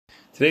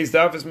Today's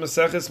daf is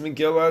Maseches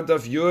Megillah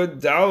daf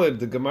Yud Daled.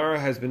 The Gemara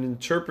has been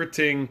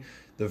interpreting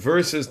the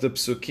verses, the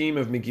psukim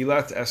of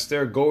Megillat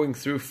Esther, going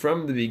through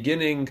from the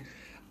beginning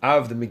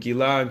of the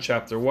Megillah in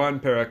chapter 1,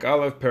 Perek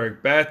Aleph,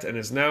 Perek Bet, and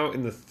is now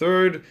in the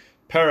third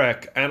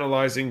Perek,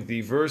 analyzing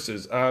the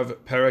verses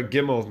of Perek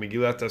Gimel of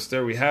Megillat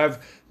Esther. We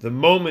have the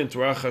moment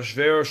where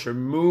Achashverosh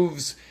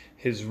removes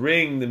his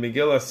ring. The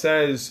Megillah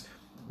says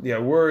the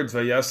words,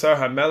 Vayasar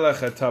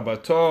HaMelech et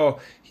Tabato,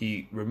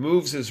 he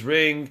removes his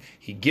ring,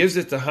 he gives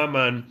it to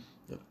Haman.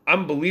 An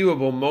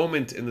unbelievable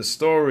moment in the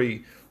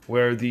story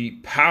where the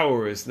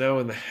power is now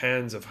in the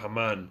hands of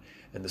Haman,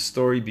 and the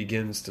story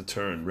begins to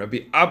turn.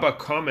 Rabbi Abba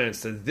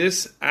comments that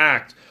this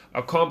act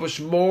accomplished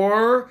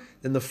more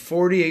than the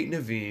 48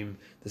 Nevi'im,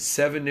 the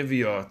 7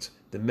 Nevi'ot,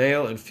 the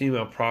male and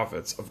female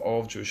prophets of all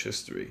of Jewish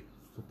history,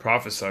 who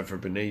prophesied for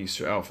Bnei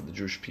Yisrael, for the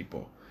Jewish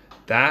people.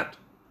 That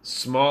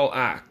small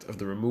act of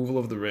the removal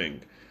of the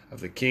ring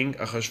of the king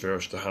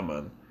Achashverosh to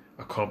Haman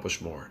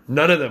accomplished more.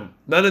 None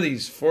of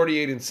these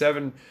 48 and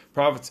 7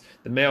 prophets,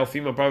 the male,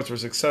 female prophets, were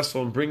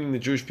successful in bringing the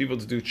Jewish people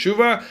to do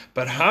tshuva,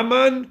 but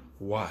Haman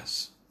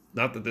was.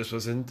 Not that this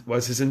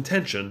was his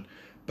intention,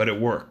 but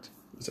it worked.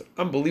 It was an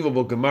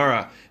unbelievable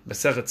Gemara,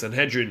 Masechet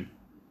Sanhedrin,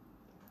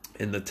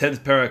 in the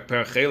 10th Perek,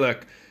 Perek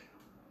Chelek,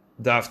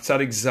 Daf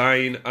Tzadik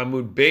Zayin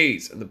Amud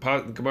Beis, and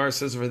the Gemara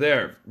says over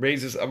there,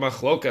 raises a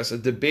machlokas, a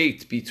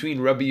debate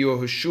between Rabbi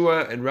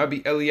Yehoshua and Rabbi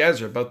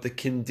Eliezer about the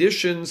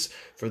conditions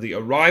for the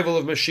arrival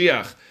of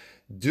Mashiach.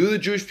 Do the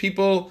Jewish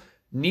people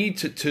need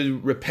to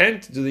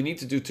repent? Do they need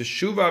to do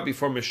teshuvah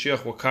before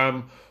Mashiach will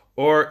come?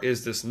 Or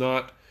is this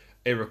not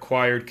a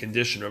required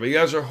condition? Rabbi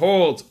Eliezer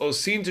holds,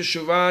 Osin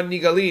teshuvah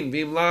nigalin,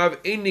 v'im lav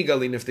ein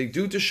nigalin. If they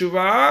do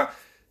teshuvah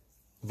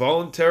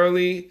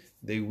voluntarily,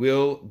 they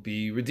will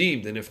be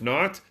redeemed, and if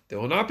not, they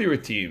will not be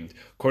redeemed.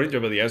 According to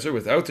Rabbi Eliezer,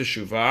 without the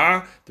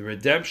shuvah, the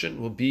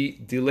redemption will be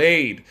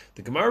delayed.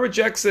 The Gemara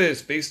rejects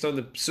this based on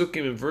the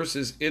psukim and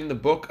verses in the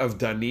book of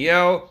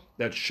Daniel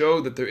that show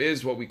that there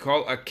is what we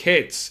call a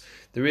ketz.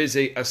 There is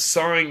a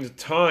assigned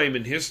time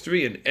in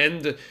history, an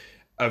end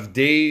of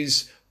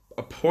days,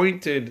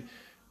 appointed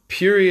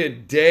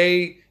period,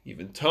 day,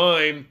 even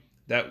time,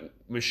 that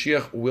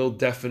Mashiach will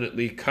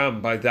definitely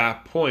come by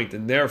that point,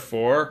 and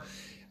therefore,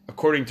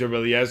 according to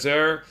Rabbi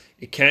Eliezer,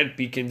 it can't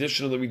be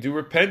conditional that we do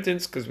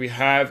repentance because we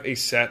have a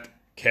set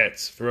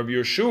ketz. For Rabbi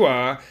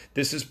Yehoshua,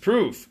 this is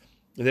proof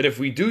that if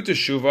we do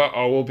teshuvah,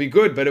 all will be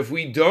good. But if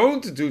we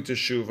don't do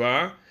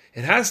teshuvah,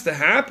 it has to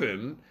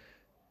happen.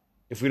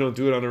 If we don't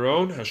do it on our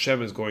own,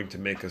 Hashem is going to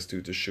make us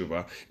do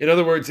teshuvah. In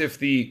other words, if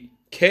the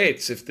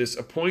ketz, if this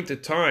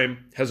appointed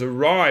time has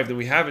arrived and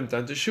we haven't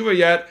done teshuvah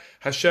yet,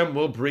 Hashem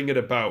will bring it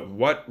about.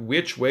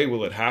 Which way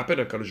will it happen?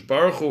 HaKadosh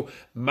Baruch Hu,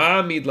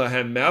 ma'amid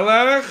lahem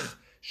melech,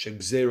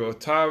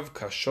 Shegzerotav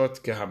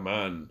kashot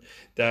kehaman,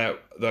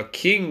 that the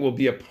king will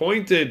be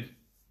appointed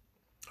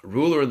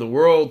ruler in the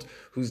world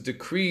whose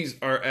decrees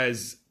are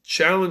as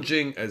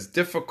challenging, as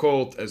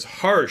difficult, as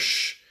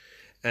harsh,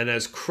 and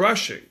as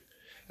crushing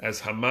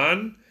as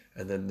Haman,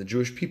 and then the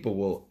Jewish people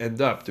will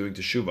end up doing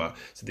teshuvah.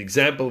 So the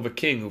example of a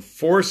king who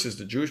forces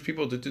the Jewish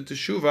people to do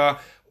teshuvah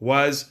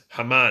was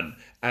Haman,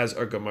 as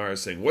our Gemara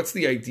is saying. What's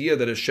the idea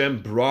that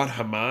Hashem brought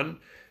Haman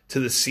to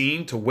the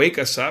scene to wake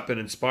us up and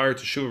inspire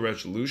teshuvah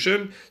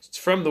resolution? It's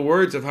from the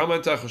words of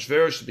Haman to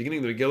Achashverosh, the beginning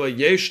of the Megillah,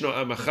 Yeshno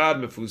am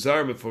achad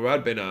mefuzar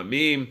mefurad ben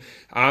amim.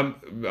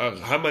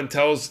 Haman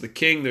tells the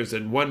king there's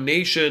one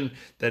nation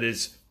that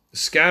is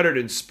scattered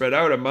and spread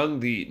out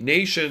among the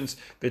nations.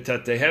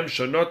 V'tatehem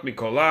shonot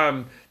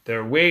mikolam.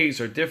 Their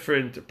ways are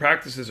different, their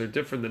practices are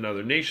different than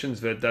other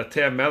nations.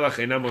 V'dateh melech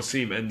einam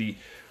osim. And the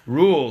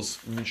rules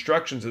and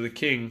instructions of the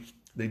king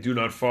they do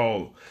not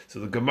follow. So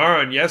the Gemara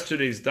on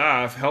yesterday's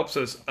daf helps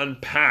us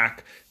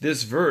unpack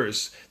this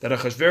verse that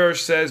Achashverosh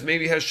says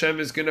maybe Hashem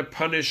is going to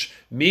punish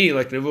me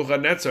like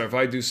Nebuchadnezzar if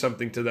I do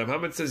something to them.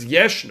 Haman says,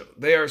 Yeshno,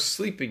 they are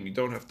sleeping, you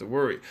don't have to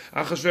worry.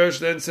 Achashverosh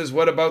then says,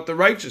 what about the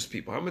righteous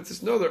people? Haman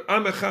says, no, they're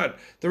Am Echad.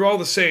 They're all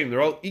the same.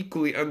 They're all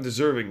equally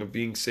undeserving of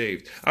being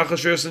saved.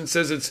 Achashverosh then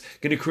says it's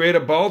going to create a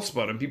bald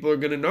spot and people are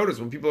going to notice.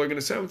 When people are going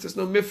to say, Haman says,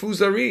 no,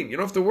 mifuzarin, you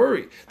don't have to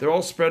worry. They're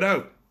all spread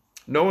out.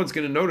 No one's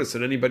going to notice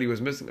that anybody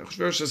was missing.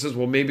 Achashverosh says,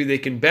 well, maybe they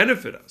can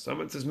benefit us.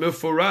 Someone says,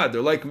 mifurad,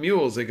 they're like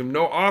mules. They have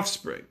no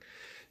offspring,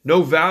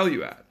 no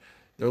value add.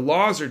 Their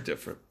laws are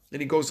different.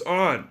 And he goes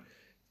on,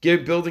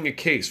 building a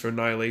case for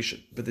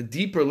annihilation. But the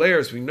deeper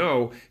layers we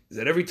know is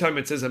that every time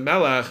it says a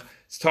melech,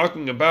 it's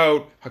talking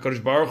about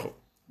HaKadosh Baruch Hu.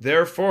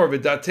 Therefore,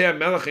 v'datei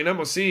melech einam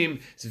osim,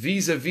 it's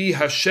vis-a-vis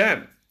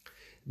Hashem.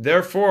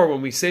 Therefore,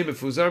 when we say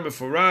mifuzar,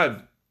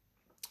 mifurad,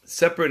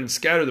 separate and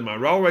scattered, the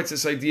Maharal writes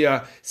this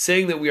idea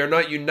saying that we are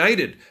not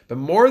united, but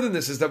more than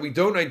this is that we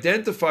don't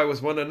identify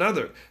with one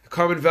another, a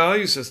common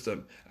value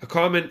system, a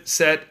common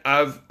set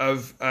of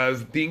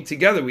being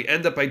together. We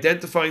end up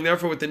identifying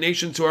therefore with the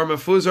nations who are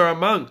mafuzar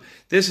among.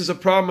 This is a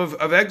problem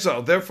of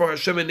exile. Therefore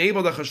Hashem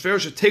enabled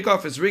Achashverosh to take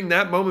off his ring.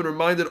 That moment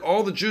reminded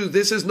all the Jews,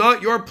 this is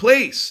not your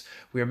place.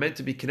 We are meant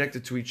to be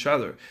connected to each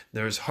other.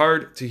 There is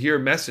hard to hear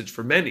message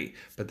for many,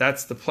 but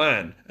that's the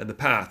plan and the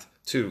path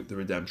to the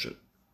redemption.